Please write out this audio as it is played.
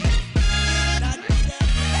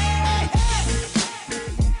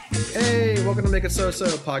welcome to Make It So-So, a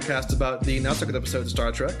podcast about the not-so-good episodes of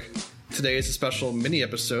Star Trek. Today is a special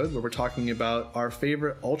mini-episode where we're talking about our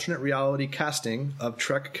favorite alternate reality casting of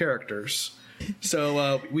Trek characters.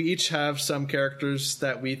 So we each have some characters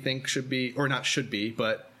that we think should be, or not should be,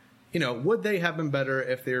 but, you know, would they have been better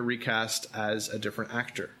if they were recast as a different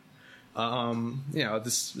actor? You know,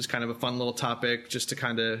 this is kind of a fun little topic just to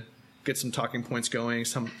kind of get some talking points going,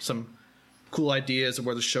 some cool ideas of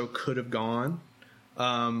where the show could have gone.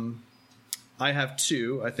 I have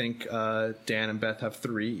two. I think Dan and Beth have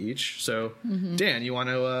three each. So, Dan, you want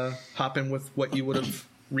to hop in with what you would have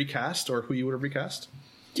recast or who you would have recast?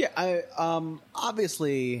 Yeah,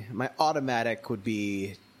 obviously my automatic would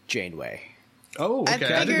be Janeway. Oh,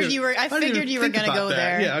 okay. I figured you were going to go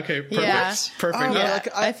there. Yeah, okay. Perfect. Yeah. Perfect. Oh, yeah,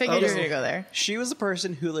 I figured you were going to go there. She was the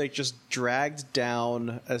person who like just dragged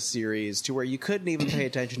down a series to where you couldn't even pay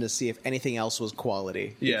attention to see if anything else was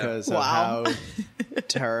quality because of how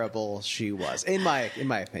terrible she was, in my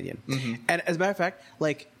opinion. And as a matter of fact,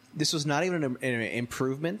 like this was not even an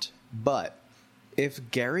improvement, but if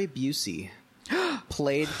Gary Busey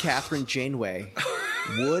played Catherine Janeway,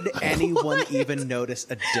 would anyone even notice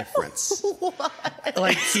a difference? What?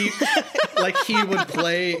 Like he would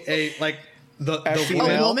play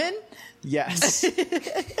a woman? Yes.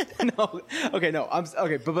 No. Okay. No.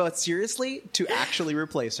 Okay. But seriously, to actually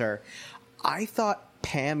replace her, I thought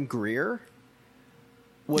Pam Grier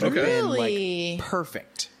would have been like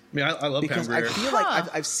perfect. I mean, I love because Pam Grier. I feel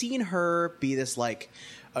like I've seen her be this like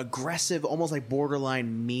aggressive, almost like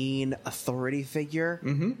borderline mean authority figure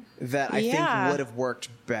that I think would have worked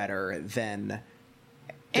better than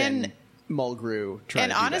Mulgrew trying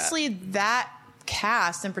to do honestly, that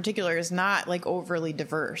cast in particular is not like overly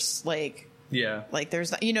diverse. Like, like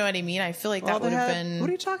there's, you know what I mean? I feel like that would have been. What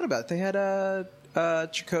are you talking about? They had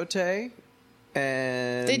Chakotay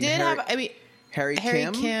and they did have. I mean, Harry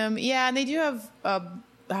Kim. Yeah, and they do have.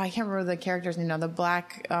 I can't remember the character's name now. The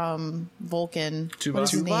black Vulcan. Tuvok. What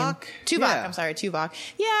is his name? Tuvok. Yeah. I'm sorry, Tuvok.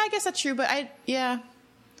 Yeah, I guess that's true. But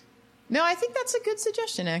no, I think that's a good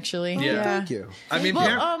suggestion, actually. Yeah. Thank you. I mean,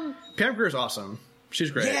 Pam Grier is awesome.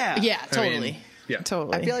 She's great. Yeah, totally. I mean,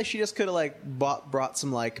 totally. I feel like she just could have like brought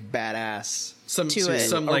some like badass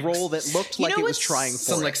to a role that looked like it was trying for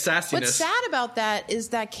some like sassiness. What's sad about that is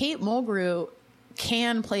that Kate Mulgrew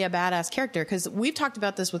can play a badass character, because we've talked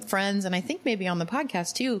about this with friends, and I think maybe on the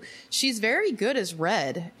podcast too. She's very good as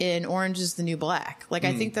Red in Orange is the New Black. Like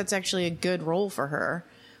I think that's actually a good role for her,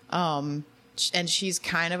 and she's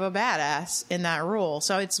kind of a badass in that role.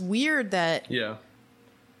 So it's weird that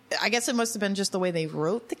I guess it must have been just the way they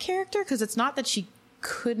wrote the character, because it's not that she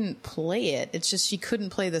couldn't play it, it's just she couldn't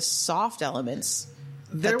play the soft elements.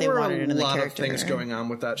 There were a lot of things going on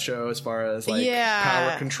with that show as far as like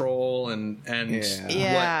power control and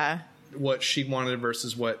what she wanted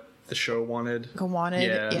versus what the show wanted.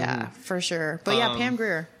 Yeah, for sure. But Pam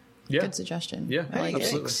Grier, good suggestion. Yeah, I like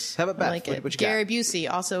absolutely. it. How about Beth? I like it. Gary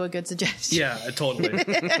Busey, also a good suggestion. Yeah, totally.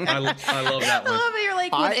 I love that I one. love it. You're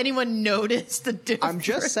like, would anyone notice the difference? I'm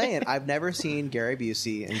just saying, I've never seen Gary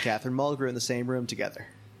Busey and Catherine Mulgrew in the same room together.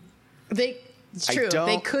 It's true.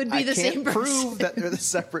 They could be the same person. I can't prove that they're the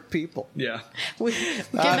separate people. Yeah. We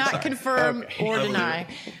cannot confirm or deny.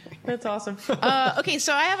 That's awesome. Okay,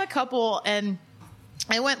 so I have a couple, and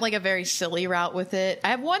I went like a very silly route with it.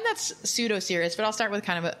 I have one that's pseudo-serious, but I'll start with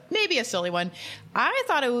kind of maybe a silly one. I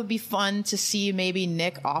thought it would be fun to see maybe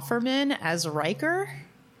Nick Offerman as Riker.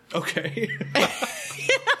 Okay.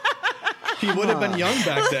 He would have been young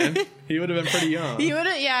back then. He would have been pretty young. He would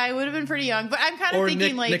have been pretty young. But I'm kind of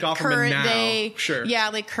thinking Nick like current day. Sure. Yeah,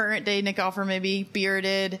 like current day Nick Offerman, maybe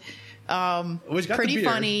bearded. He's got pretty the beard.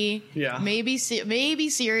 funny. Yeah. Maybe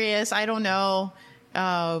serious. I don't know.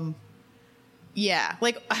 Yeah.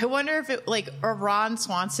 Like, I wonder if it, like, a Ron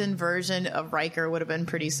Swanson version of Riker would have been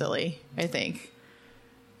pretty silly, I think.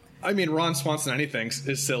 I mean, Ron Swanson anything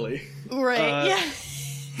is silly. Right. Yeah.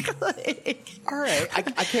 All right,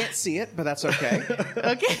 I can't see it, but that's okay.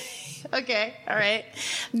 Okay. All right.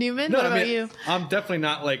 Newman, what about you? I'm definitely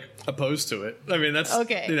not like opposed to it. I mean, that's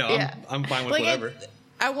okay. You know, I'm fine with whatever.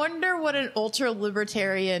 I wonder what an ultra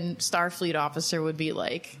libertarian Starfleet officer would be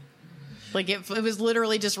like. Like if it was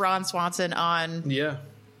literally just Ron Swanson on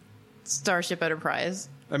Starship Enterprise.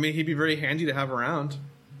 I mean, he'd be very handy to have around.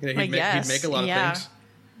 You know, he'd make a lot of things.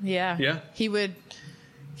 Yeah.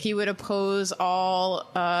 He would oppose all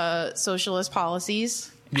socialist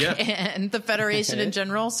policies and the Federation in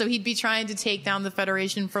general. So he'd be trying to take down the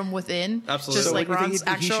Federation from within. Absolutely. Just so like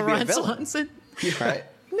Ron Swanson. Right.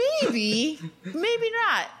 Maybe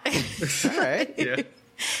not. All right. Yeah.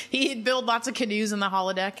 He'd build lots of canoes in the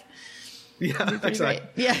holodeck. Yeah, exactly.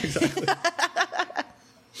 Yeah. Exactly.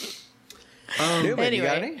 Neumann, anyway, you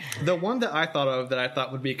got any? The one that I thought of that I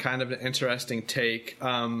thought would be kind of an interesting take.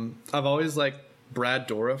 I've always liked Brad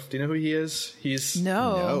Dourif. Do you know who he is? He's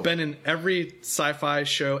been in every sci-fi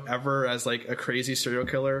show ever as like a crazy serial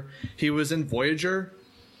killer. He was in Voyager.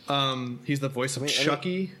 He's the voice of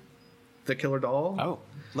Chucky, the killer doll. Oh,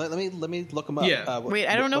 let me look him up. Yeah. Wait,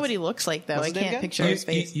 I don't know what he looks like though. I can't picture his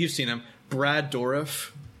face. You've seen him, Brad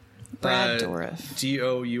Dourif. Brad Dourif.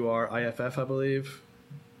 Douriff, I believe.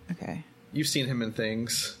 Okay. You've seen him in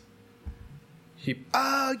things.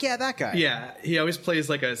 Oh, yeah, that guy. Yeah, he always plays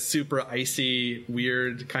like a super icy,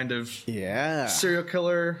 weird kind of serial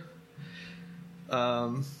killer.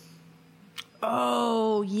 Oh,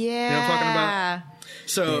 yeah. You know what I'm talking about?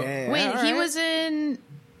 So wait, he was in...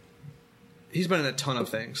 He's been in a ton of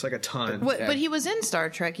things, like a ton. But he was in Star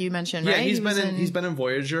Trek, you mentioned, right? Yeah, he's been in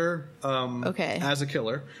Voyager as a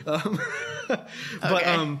killer.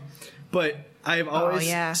 But I've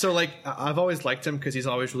always I've always liked him because he's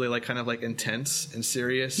always really like kind of like intense and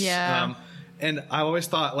serious. Yeah. And I always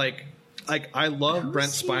thought like I love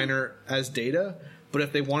Brent Spiner as Data, but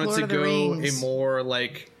if they wanted to go a more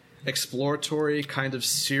like exploratory kind of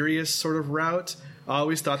serious sort of route, I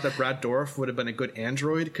always thought that Brad Dourif would have been a good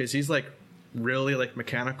android because he's like really like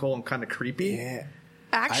mechanical and kind of creepy. Yeah.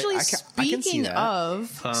 Actually, speaking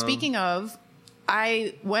of,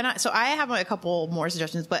 I have a couple more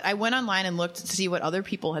suggestions, but I went online and looked to see what other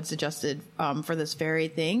people had suggested for this very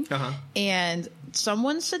thing. And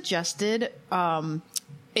someone suggested, in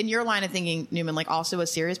your line of thinking, Neumann, like also a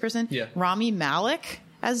serious person, Rami Malek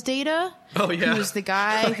as Data. Oh, yeah. Who was the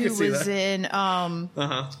guy who was in...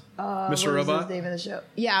 Mr. Robot? His name in the show?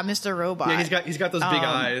 Yeah, Mr. Robot. Yeah, he's got those big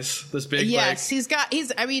eyes. Those big, yes,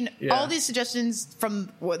 all these suggestions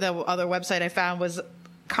from the other website I found was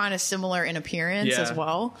kind of similar in appearance as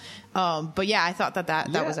well. But yeah, I thought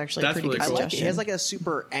that was actually a pretty good suggestion. He has like a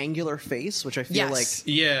super angular face, which I feel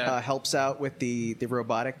helps out with the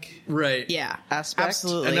robotic aspect.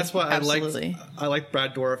 Absolutely. And that's why I like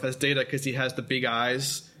Brad Dourif as Data because he has the big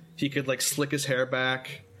eyes. He could like slick his hair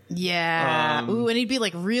back. Yeah. And he'd be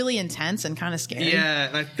like really intense and kind of scary. Yeah,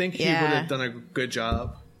 and I think he would have done a good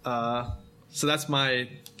job. So that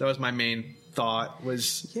was my main thought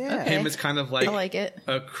was him as kind of like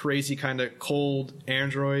a crazy kind of cold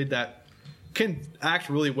android that can act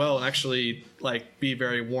really well and actually like be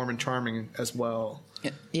very warm and charming as well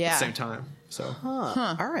at the same time. So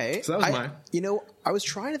all right. So that was I was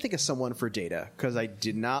trying to think of someone for Data because I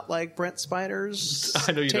did not like Brent Spiner's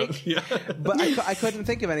I know you take, don't. But I couldn't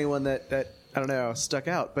think of anyone that I don't know stuck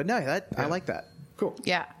out. But no, I like that. Cool.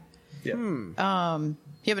 Yeah. Yeah. You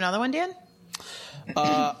have another one, Dan?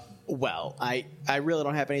 Well, I really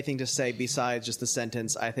don't have anything to say besides just the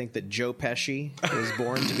sentence. I think that Joe Pesci was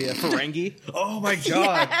born to be a Ferengi. Oh my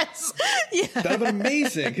god! Yes. That'd be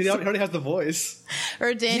amazing because he already has the voice.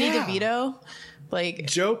 Or Danny DeVito, like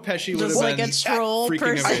Joe Pesci would have like been a troll freaking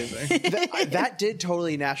person. amazing. That did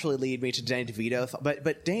totally naturally lead me to Danny DeVito,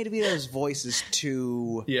 but Danny DeVito's voice is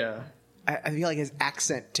too. Yeah. I feel like his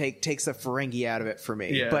accent takes the Ferengi out of it for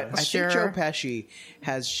me. Yeah. But I think Joe Pesci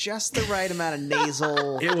has just the right amount of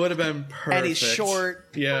nasal. It would have been perfect. And he's short.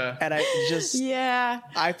 Yeah. And I just... Yeah.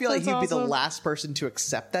 I feel like he'd be the last person to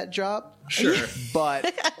accept that job. Sure.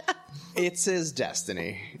 But it's his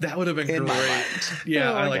destiny. That would have been great.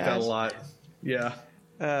 Yeah, I like that a lot. Yeah.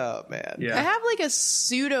 Oh, man. Yeah. I have like a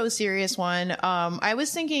pseudo-serious one. I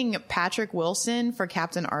was thinking Patrick Wilson for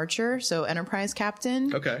Captain Archer, so Enterprise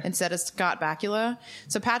Captain, instead of Scott Bakula.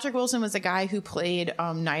 So Patrick Wilson was the guy who played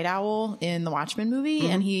Night Owl in the Watchmen movie,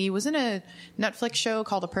 and he was in a Netflix show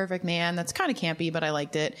called A Perfect Man that's kind of campy, but I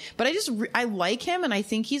liked it. But I like him, and I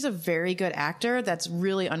think he's a very good actor that's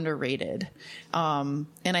really underrated. And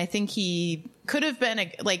I think he could have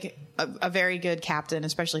been a very good captain,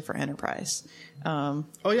 especially for Enterprise. He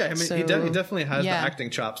definitely has the acting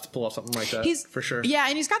chops to pull off something like that. For sure. Yeah,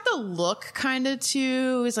 and he's got the look kind of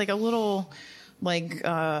too. He's like a little like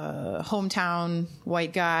hometown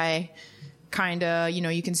white guy. Kind of,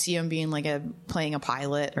 you can see him being like playing a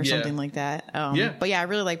pilot or something like that. But yeah, I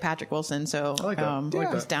really like Patrick Wilson, so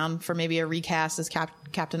I was down for maybe a recast as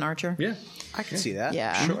Captain Archer. Yeah, I can see that.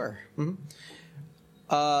 Yeah, sure. Mm-hmm.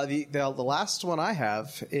 The last one I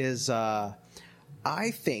have is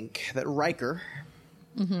I think that Riker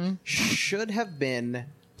should have been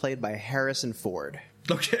played by Harrison Ford.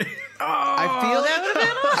 Okay.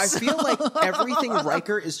 I feel like everything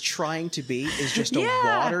Riker is trying to be is just a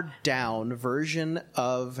watered down version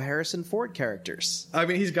of Harrison Ford characters. I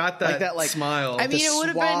mean, he's got that smile. I mean, it would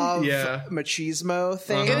have been machismo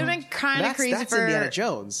thing. It would have been kind of crazy. That's Indiana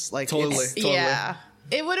Jones. Like totally. Yeah.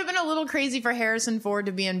 It would have been a little crazy for Harrison Ford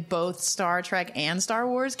to be in both Star Trek and Star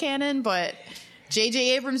Wars canon, but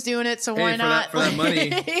J.J. Abrams doing it, so why not? For that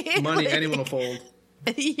money, anyone will fold.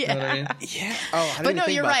 Yeah. You know what I mean? Yeah. Oh, I didn't but no,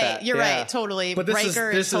 think you're about right. that. You're right. Totally. But this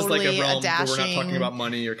is totally like a realm dashing... where we're not talking about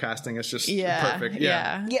money or casting. It's just perfect.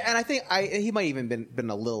 Yeah. And I think he might even been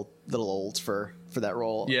a little old for that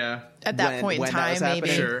role. Yeah. At that point in time, maybe.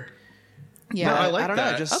 Sure. Yeah. No, I like don't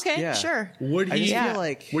that. know. Just, okay, sure. Would he feel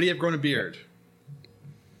like... Would he have grown a beard?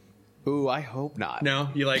 Ooh, I hope not. No?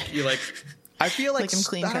 You like... I feel like him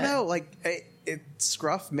clean I don't cut. know, like it's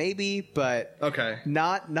scruff maybe, but okay.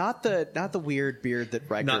 Not the weird beard that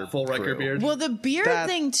Riker Not full Riker grew. beard? Well, the beard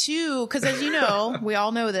thing too, because as you know, we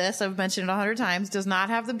all know this, I've mentioned it 100 times, does not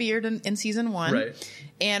have the beard in season 1. Right.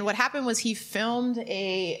 And what happened was he filmed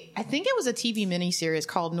I think it was a TV miniseries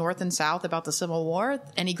called North and South about the Civil War,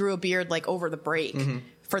 and he grew a beard like over the break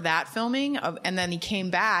for that filming, and then he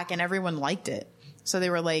came back and everyone liked it. So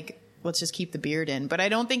they were like, let's just keep the beard in. But I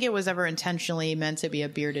don't think it was ever intentionally meant to be a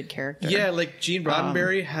bearded character. Yeah, like Gene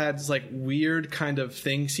Roddenberry had like weird kind of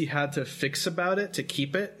things he had to fix about it to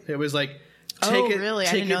keep it. It was like, take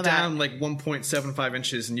it down like 1.75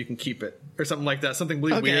 inches and you can keep it. Or something like that. Something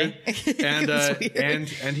really weird. And weird. And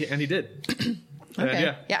he did.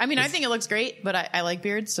 Okay. Yeah, I mean, I think it looks great, but I like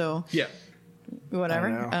beards, so yeah.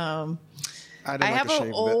 Whatever. I have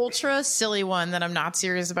an ultra silly one that I'm not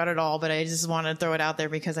serious about at all, but I just want to throw it out there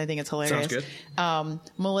because I think it's hilarious. Sounds good.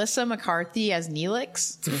 Melissa McCarthy as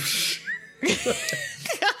Neelix.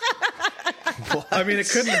 I mean, it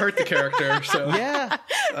couldn't hurt the character. So yeah,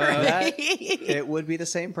 it would be the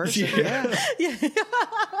same person. Yeah.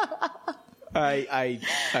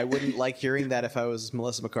 I wouldn't like hearing that if I was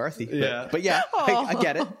Melissa McCarthy. But yeah, I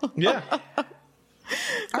get it. Yeah.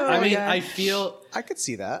 I mean, I feel I could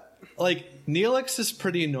see that. Like, Neelix is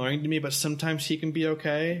pretty annoying to me, but sometimes he can be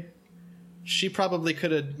okay. She probably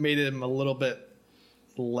could have made him a little bit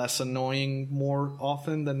less annoying more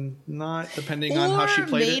often than not, depending on how she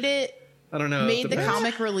played it. I don't know. Made the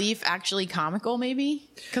comic relief actually comical, maybe?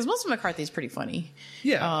 Because Melissa McCarthy's pretty funny.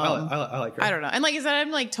 Yeah, I like her. I don't know. And like I said, I'm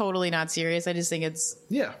like totally not serious. I just think it's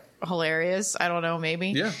hilarious. I don't know, maybe.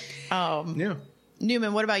 Yeah. Yeah.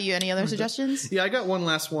 Neumann, what about you? Any other suggestions? Yeah, I got one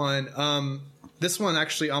last one. This one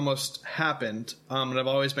actually almost happened, and I've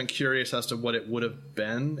always been curious as to what it would have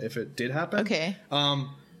been if it did happen. Okay.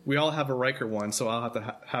 We all have a Riker one, so I'll have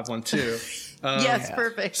to have one too. Yes,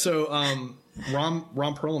 perfect. So Ron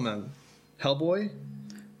Perlman, Hellboy,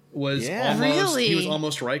 was he was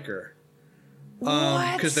almost Riker.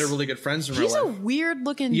 Because they're really good friends in real life. He's a weird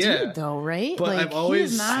looking dude, though, right? But like, I've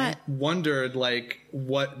always wondered, like,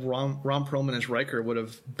 what Ron Perlman as Riker would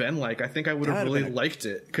have been like. I think I would have really liked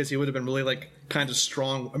it because he would have been really like kind of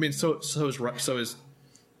strong. I mean, so is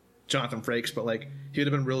Jonathan Frakes, but like he would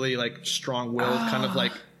have been really like strong-willed, kind of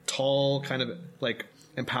like tall, kind of like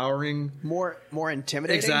empowering, more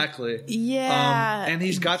intimidating. Exactly. Yeah. And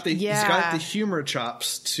he's got the humor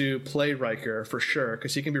chops to play Riker for sure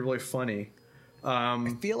because he can be really funny.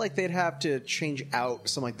 I feel like they'd have to change out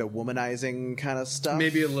some like the womanizing kind of stuff.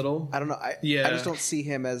 Maybe a little. I don't know. I just don't see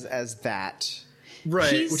him as that.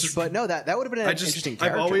 Right. But no, that would have been an interesting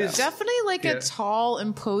character. I've always definitely like a tall,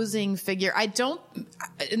 imposing figure. I think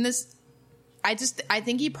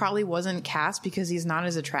he probably wasn't cast because he's not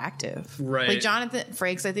as attractive. Right. Like Jonathan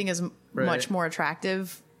Frakes, I think is much more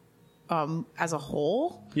attractive as a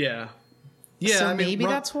whole. Yeah. Yeah, so maybe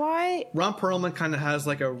that's why. Ron Perlman kind of has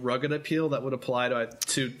like a rugged appeal that would apply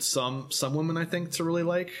to some women, I think, to really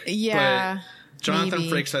like. Yeah, but Jonathan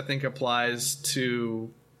Frakes, I think, applies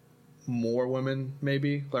to more women,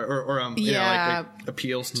 maybe, or you know, like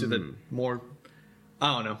appeals to the more.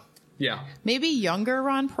 I don't know. Yeah, maybe younger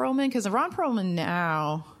Ron Perlman, because Ron Perlman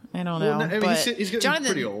now, I don't know. Well, I mean, he's getting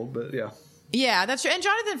pretty old, but yeah. Yeah, that's true. And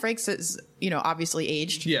Jonathan Frakes is, obviously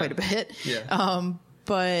aged quite a bit. Yeah.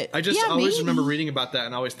 But I just always remember reading about that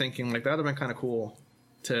and always thinking like that would have been kind of cool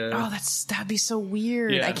to. Oh, that'd be so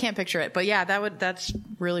weird. Yeah. I can't picture it, but yeah, that's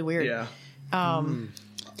really weird. Yeah.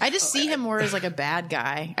 I just see him more as like a bad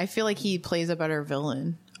guy. I feel like he plays a better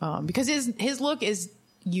villain because his look is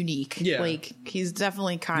unique. Yeah. Like he's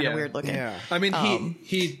definitely kind of weird looking. Yeah. I mean,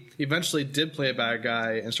 he eventually did play a bad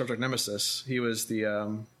guy in Star Trek Nemesis. He was the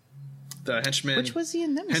henchman. Which was he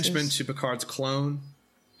in Nemesis? Henchman to Picard's clone.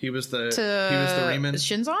 He was the Raymond.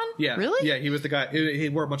 Shinzon? Yeah. Really? Yeah, he was the guy. He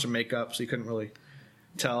wore a bunch of makeup, so you couldn't really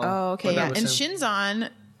tell. Oh, okay. Yeah. And Shinzon,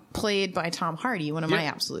 played by Tom Hardy, one of my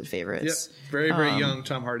absolute favorites. Yep. Very, very young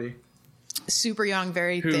Tom Hardy. Super young,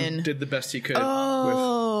 very thin. Did the best he could.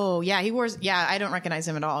 Oh, yeah. He wears. Yeah, I don't recognize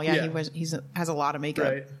him at all. Yeah, he has a lot of makeup.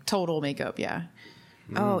 Right. Total makeup. Yeah.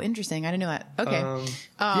 Oh, interesting. I didn't know that. Okay.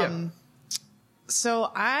 So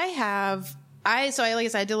like I said,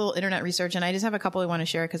 I did a little internet research, and I just have a couple I want to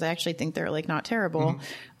share because I actually think they're like not terrible.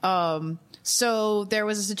 So there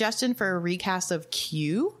was a suggestion for a recast of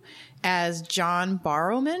Q as John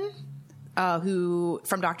Barrowman, who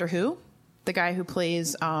from Doctor Who, the guy who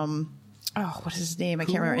plays what is his name? I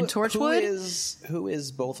can't remember. In Torchwood, who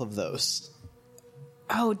is both of those?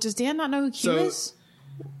 Oh, does Dan not know who Q is?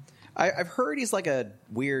 I've heard he's like a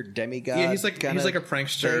weird demigod. Yeah, he's like a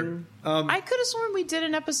prankster. I could have sworn we did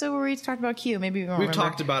an episode where we talked about Q. Maybe we've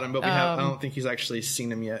talked about him, but I don't think he's actually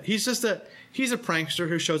seen him yet. He's a prankster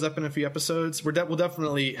who shows up in a few episodes. We'll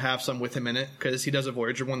definitely have some with him in it because he does a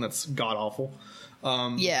Voyager one that's god awful.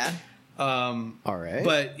 All right,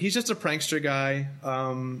 but he's just a prankster guy.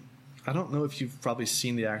 I don't know if you've probably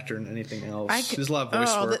seen the actor in anything else. There's a lot of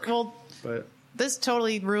voice work. But this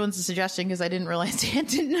totally ruins the suggestion because I didn't realize Dan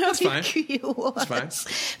didn't know who Q was. That's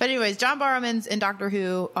fine. But anyways, John Barrowman's in Doctor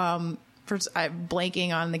Who. I'm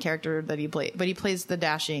blanking on the character that he played, but he plays the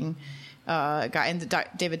dashing guy in the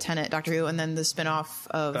David Tennant Doctor Who, and then the spinoff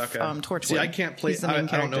of Torchwood. See, I can't place. I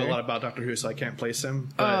don't know a lot about Doctor Who, so I can't place him.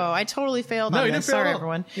 But I totally failed. No, you didn't fail. Sorry,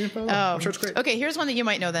 everyone. You didn't fail. I'm sure it's great. Okay, here's one that you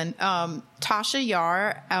might know. Then Tasha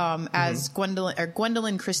Yar as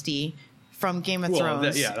Gwendolyn Christie from Game of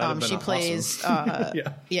Thrones. She plays.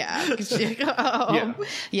 Awesome. Yeah,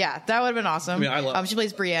 that would have been awesome. I mean, I love. She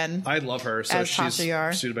plays Brienne. I love her. So as Tasha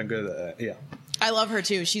Yar. She'd have been good at that. Yeah, I love her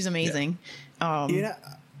too. She's amazing.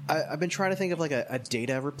 I've been trying to think of like a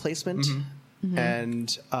Data replacement,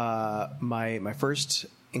 and my first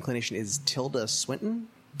inclination is Tilda Swinton.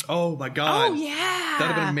 Oh my god! Oh yeah, that'd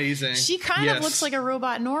have been amazing. She kind of looks like a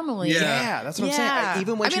robot normally. Yeah, that's what I'm saying.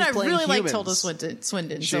 Even when she's playing really humans, like Tilda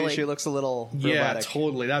Swinton. She looks a little robotic. Yeah,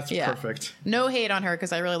 totally. That's perfect. No hate on her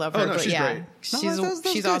because I really love her. No, she's great.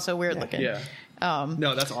 She's also weird looking. Yeah.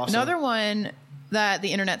 No, that's awesome. Another one that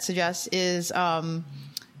the internet suggests is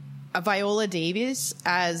Viola Davis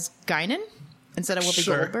as Guinan instead of Whoopi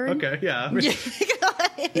Goldberg. Okay, yeah.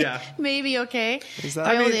 Yeah. Maybe okay.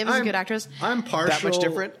 Viola Davis is a good actress. I'm partial. That much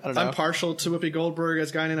different? I don't know. I'm partial to Whoopi Goldberg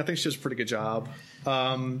as Guinan. I think she does a pretty good job.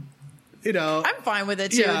 I'm fine with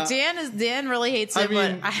it too. Yeah. Dan really hates it,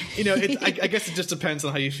 but I guess it just depends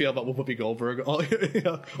on how you feel about Whoopi Goldberg.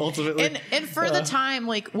 Ultimately, and for the time,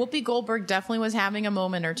 like Whoopi Goldberg definitely was having a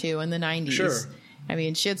moment or two in the 90s. Sure. I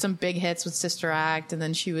mean, she had some big hits with Sister Act, and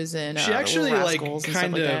then she was in. She actually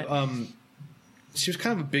she was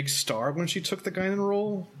kind of a big star when she took the Guinan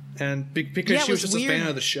role, and because she was just weird. A fan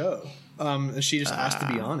of the show, and she just asked to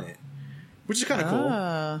be on it, which is kind of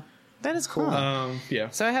cool. That is cool.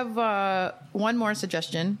 So I have one more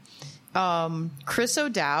suggestion. Chris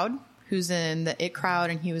O'Dowd, who's in the It Crowd,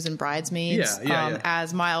 and he was in Bridesmaids,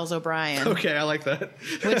 as Miles O'Brien. Okay, I like that.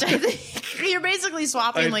 Which I think you're basically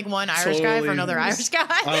swapping like one Irish guy for another Irish guy.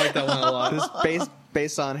 I like that one a lot.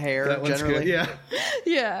 Based on hair, that one's generally. Good.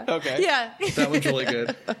 Yeah. Okay. Yeah. That one's really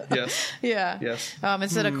good. Yes. Yeah. Yes.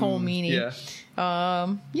 Instead of Cole Meany. Yeah.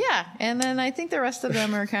 And then I think the rest of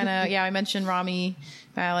them are kind of I mentioned Rami.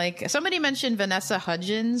 Somebody mentioned Vanessa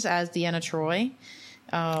Hudgens as Deanna Troi.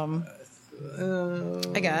 I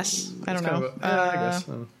guess. I don't know. I guess.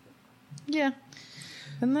 Yeah.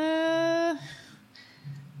 And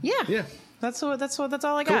yeah. That's all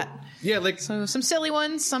I got. Yeah, so some silly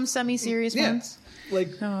ones, some semi-serious ones.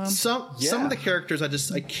 Like some of the characters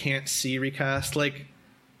I can't see recast. Like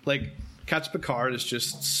Captain Picard is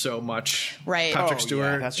just so much Patrick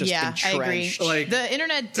Stewart. Yeah, that's just entrenched. I agree. Like, the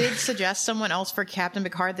internet did suggest someone else for Captain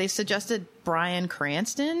Picard. They suggested Bryan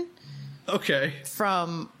Cranston. Okay.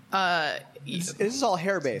 From this is all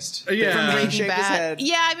hair based. Yeah. From Breaking Bad.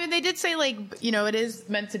 Yeah, I mean they did say it is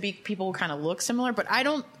meant to be people kind of look similar, but I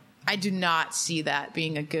do not see that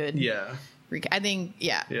being a good. Yeah. I think.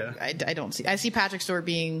 Yeah. I don't see. I see Patrick Stewart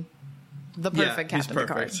being the perfect Captain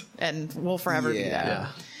Picard, and will forever be that.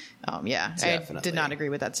 Yeah. I did not agree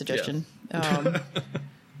with that suggestion.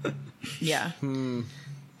 Yeah. And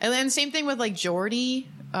then same thing with Geordie,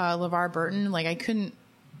 LeVar Burton. I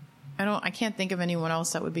can't think of anyone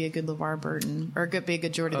else that would be a good LeVar Burton or be a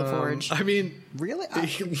good Geordie LaForge. I mean, really,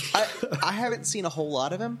 I haven't seen a whole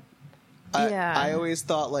lot of him. I always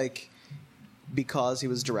thought because he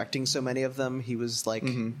was directing so many of them, he was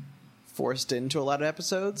forced into a lot of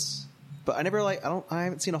episodes. But I never I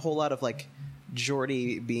haven't seen a whole lot of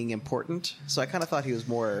Geordi being important, so I kind of thought he was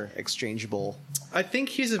more exchangeable. I think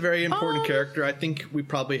he's a very important character. I think we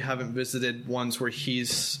probably haven't visited ones where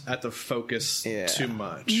he's at the focus too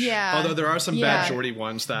much. Yeah. Although there are some bad Geordi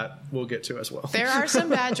ones that we'll get to as well. There are some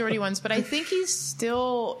bad Geordi ones, but I think he's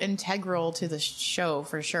still integral to the show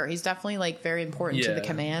for sure. He's definitely like very important to the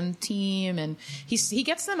command team, and he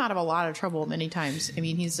gets them out of a lot of trouble many times. I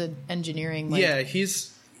mean, he's an engineering.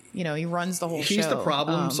 He's. You know, he runs the whole show. He's the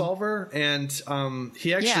problem solver, and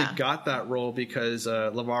he actually got that role because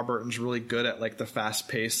LeVar Burton's really good at like the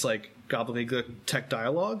fast-paced, like gobbledygook tech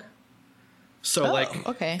dialogue. So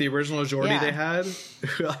the original Geordi they had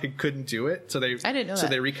like couldn't do it, so I didn't know that.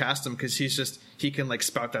 They recast him because he can like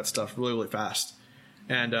spout that stuff really, really fast.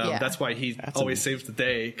 And that's why he always saves the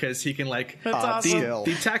day, because he can like awesome.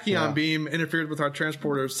 the tachyon beam interfered with our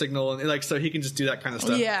transporter signal, and like so he can just do that kind of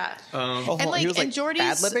stuff. Yeah, and like, he was like Geordi's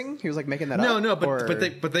ad-libbing. He was like making that up. No,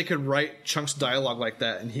 but they could write chunks of dialogue like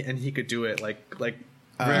that, and he could do it like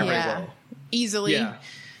very well, easily. Yeah.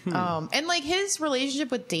 And like his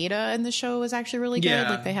relationship with Data in the show is actually really good. Yeah,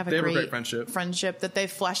 like they have a great friendship that they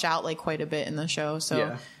flesh out like quite a bit in the show.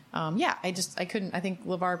 So I think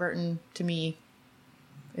LeVar Burton to me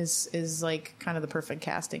is like kind of the perfect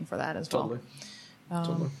casting for that as well.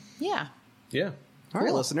 Totally. Yeah. All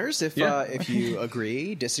right, listeners, if you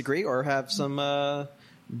agree, disagree, or have some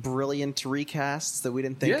brilliant recasts that we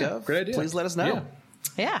didn't think of, great idea. Please let us know.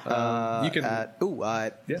 You can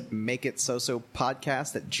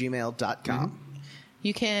makeitsosopodcast@gmail.com.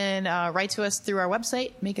 You can write to us through our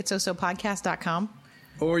website, makeitsosopodcast.com.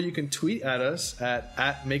 Or you can tweet at us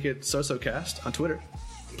at makeitsosocast on Twitter.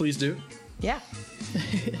 Please do. Yeah.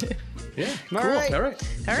 Cool. All right. Well,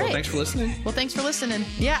 thanks for listening.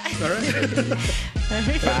 Yeah. All right.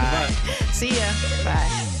 Bye. See ya.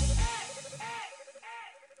 Bye.